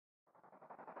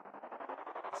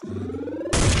What's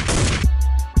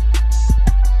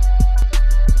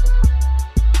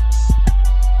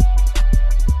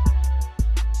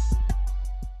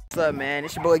up, man?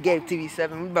 It's your boy Gabe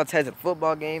TV7. We about to head to the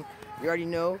football game. You already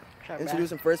know.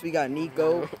 Introducing first, we got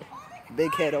Nico,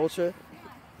 Big Head Ultra.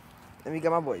 Then we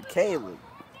got my boy Caleb.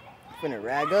 Finna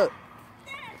rag up.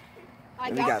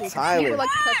 And we got Tyler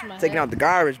taking out the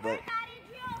garbage, but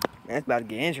man, it's about to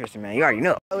get interesting, man. You already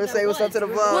know. Let's say what's up to the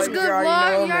vlog. What's good, you already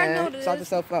vlog? know, You already man. know this. Shout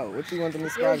yourself out. What you want them to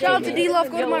subscribe to? Shout out to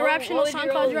D-Love. Go to my rap channel,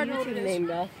 SoundCloud. You already know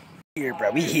this. Here,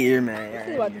 bro. We here, man.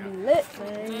 We about to be lit,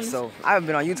 man. So I haven't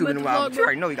been on YouTube in a while, but you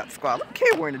already know we got the squad. Look,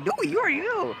 Kid wearing the dude. You already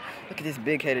know. Look at this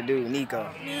big-headed dude, Nico.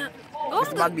 Yeah.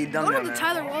 It's about to be done now, man. Go to the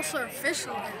Tyler Wilson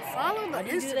official and follow the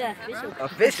Instagram.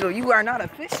 Official? You are not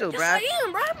official, bruh. Yes, I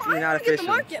am, bro. You're not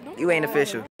official. You ain't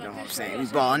official. You know what I'm saying? We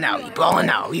balling out. We balling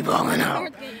out. We balling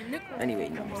out. Anyway,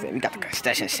 you know what I'm saying? We got the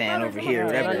concession stand over here,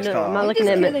 whatever it's called. I'm not looking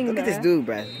at me. Look at this dude,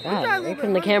 bruh. Wow,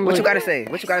 from the camera. What you gotta say?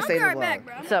 What you gotta say to the vlog?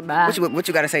 What's up, man? What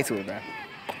you gotta say to it, bruh?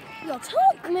 Yo,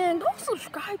 tell man, go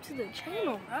subscribe to the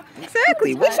channel, bro.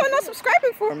 Exactly. What y'all not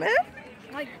subscribing for, man?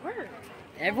 Like, word.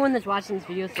 Everyone that's watching this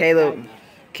video, Caleb,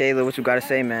 what you gotta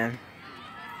say, man?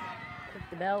 Click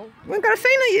the bell. We ain't gotta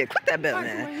say nothing yet. Click that bell,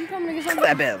 man. Click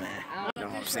that bell, man. You know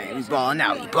what I'm saying? We balling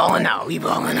out. We balling out. We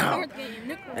balling out.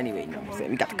 Anyway, you know what I'm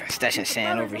saying? We got the concession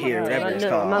stand over here, whatever it's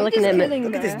called. I'm not looking at me.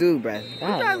 Look at this dude, bruh.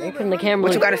 Wow, from the camera.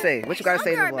 What you gotta say? What you gotta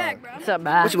say to the vlog? What's up,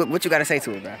 man? What you gotta say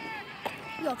to it, bruh?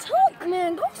 Yo, tell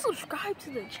man, go subscribe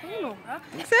to the channel, bro.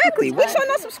 Exactly. What y'all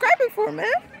not subscribing for,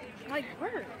 man? Like,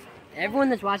 word. Everyone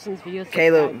that's watching this video,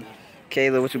 Caleb,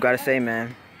 what you gotta say,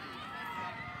 man?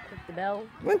 Click the bell.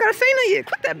 We ain't gotta say nothing yet.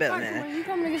 Click that bell, man.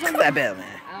 Click that bell,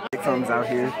 man. Big thumbs out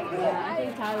here.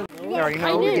 You already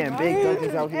know we're getting big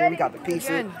dungeons out here. We got the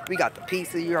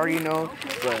pizza. You already know.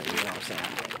 But you know what I'm saying.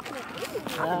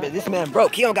 This man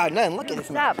broke. He don't got nothing. Look at this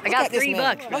man. Stop. I got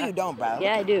 $3. No, you don't, bro.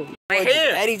 Yeah, I do.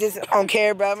 Eddie just don't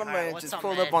care, bro. My man just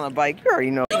pulled up on a bike. You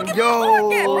already know. Yo, I didn't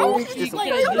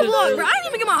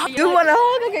even get my hug. You want a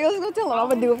hug? Okay, let's go tell him. I'm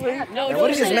gonna do it for you. No,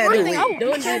 what is this man doing?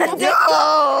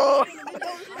 Yo!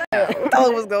 Tell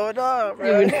him what's going on,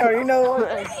 bro. You already know.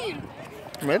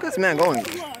 Man, look at this man going. I'm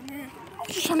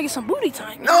just trying to get some booty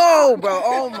time. No, bro.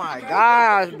 Oh my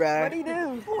gosh, bro. What'd he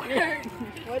do?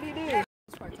 What'd he do?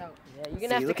 Yeah, you're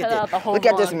gonna have to cut out the whole Look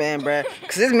at this man, bro.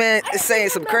 Cause this man is saying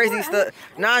some crazy stuff.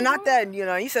 Nah, not that. You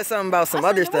know, he said something about some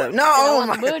other stuff. No, oh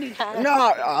my. No,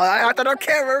 I thought on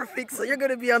camera, so you're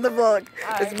gonna be on the vlog,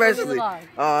 especially.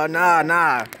 Oh,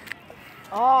 nah.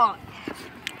 Oh.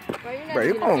 Bro,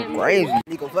 you're going crazy.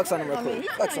 Nico, flex on him real quick.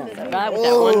 Flex on him. With that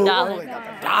 $1.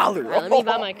 $1. Let me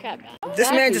buy my crap. This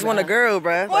man just want a girl,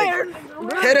 bro. Like,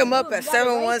 hit him up at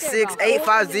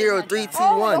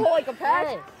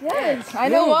 716-850-321. Yes, I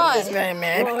know why. This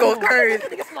man, go crazy.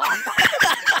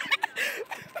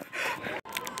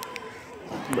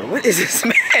 Bro, what is this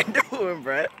man doing,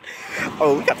 bro?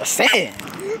 Oh, we got the sand.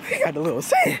 We got the little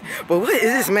sand. But what is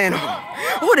this man on?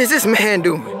 What is this man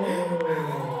doing?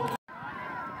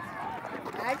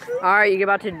 Alright, you're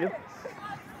about to do.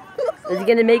 Is he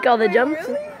gonna make all the jumps?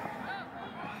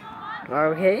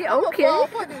 Okay.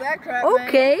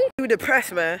 Okay. You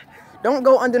depressed, man. Don't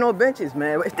go under no benches,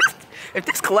 man. If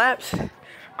this collapse, I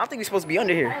don't think we're supposed to be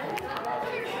under here.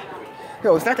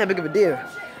 Yo, it's not that big of a deal.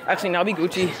 Actually, now we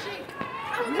Gucci.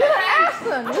 Look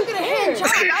at the hand,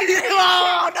 Charlie.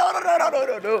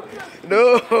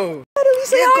 No.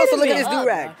 Yeah, closer look at this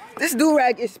do-rag. This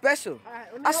do-rag is special.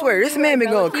 I swear, this man been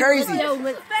going crazy.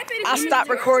 I stopped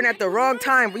recording at the wrong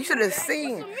time, but you should have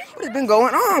seen what has been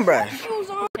going on, bro.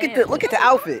 Look at the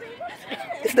outfit.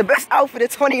 It's the best outfit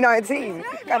of 2019.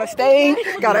 Got a stain.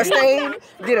 Did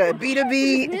a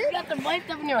B2B. You got the mic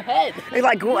up in your head. They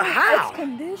like, how? I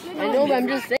know, but I'm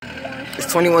just saying. It's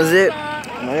 21 zip.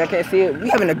 No, y'all can't see it. We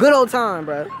having a good old time,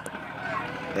 bro.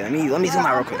 Yeah, let me zoom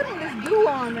out real quick.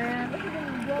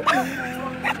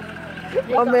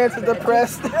 My man's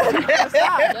depressed.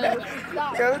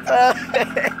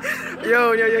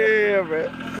 Yo, bro.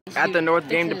 At the North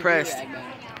game depressed.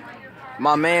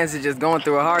 My man's is just going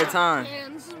through a hard time.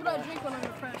 This is what I drink when I'm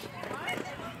depressed.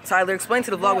 Tyler, explain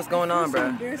to the vlog what's going on,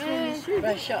 bro. Bro,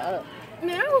 shut up.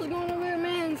 Man, I was going over there,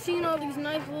 man, seeing all these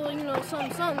nice little, you know,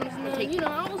 somethings, man. You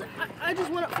know, I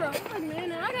just went up for a hug,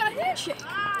 man, and I got a handshake.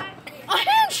 A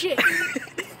handshake!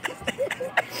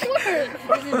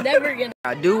 This is never gonna.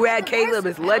 Do-Rag Caleb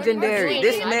is legendary.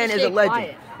 This man is a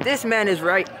legend. This man is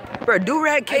right. Bro,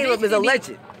 Do-Rag Caleb is a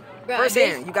legend. First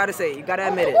hand, you gotta say it. You gotta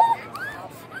admit it.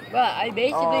 But I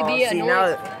basically be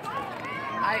annoyed.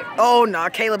 Oh, nah,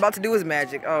 Caleb about to do his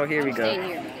magic. Oh, here we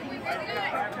go.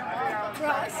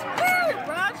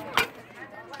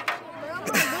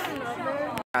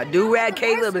 Nah, Do-Rag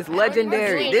Caleb is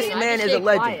legendary. This man is a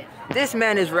legend. This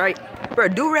man is right. Bro,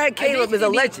 Do-Rag Caleb is a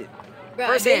legend.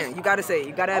 First hand, you gotta say it.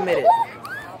 You gotta admit it.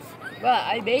 Bro,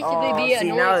 I basically be see,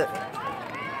 annoyed.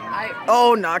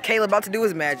 Oh, nah, Caleb about to do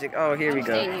his magic. Oh, here we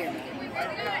go.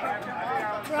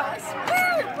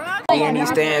 We in these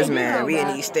stands, man. We in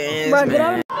these stands,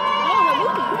 man.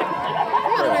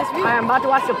 I'm about to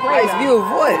watch the play. Nice view of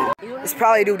what? It's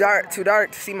probably too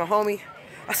dark to see my homie.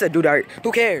 I said too dark.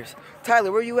 Who cares?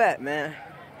 Tyler, where you at, man?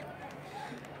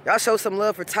 Y'all show some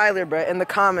love for Tyler, bro, in the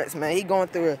comments, man. He going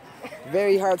through a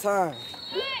very hard time.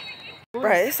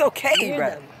 Bro, it's okay,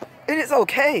 bro. It is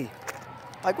okay.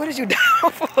 Like, what is you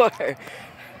down for?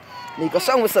 Nico,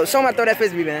 show him what's up. Show him how to throw that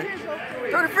frisbee, man.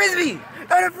 Throw the frisbee.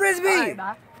 Throw the frisbee.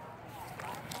 Right,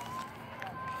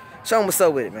 show him what's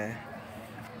up with it, man.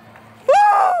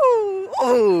 Woo!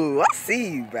 Oh, I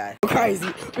see you, bro. Go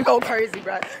crazy. We go crazy,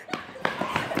 bro.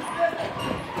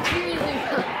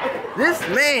 This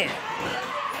man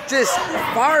just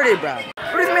farted, bro.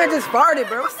 This man just farted,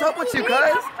 bro. What's up with you,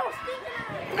 cuz?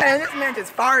 Man, this man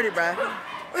just farted, bro.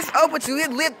 What's up with you?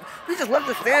 We just left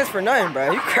the stands for nothing,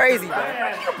 bro. You crazy, bro.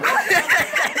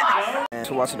 Thanks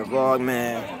for watching the vlog,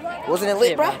 man. Wasn't it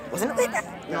lit, bro? Wasn't it lit?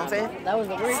 You know what I'm saying? That was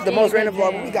the This is the most random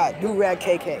vlog. We got Do-Rag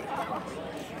KK.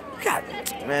 We got,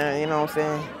 man, you know what I'm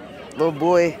saying? Little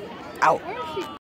boy out.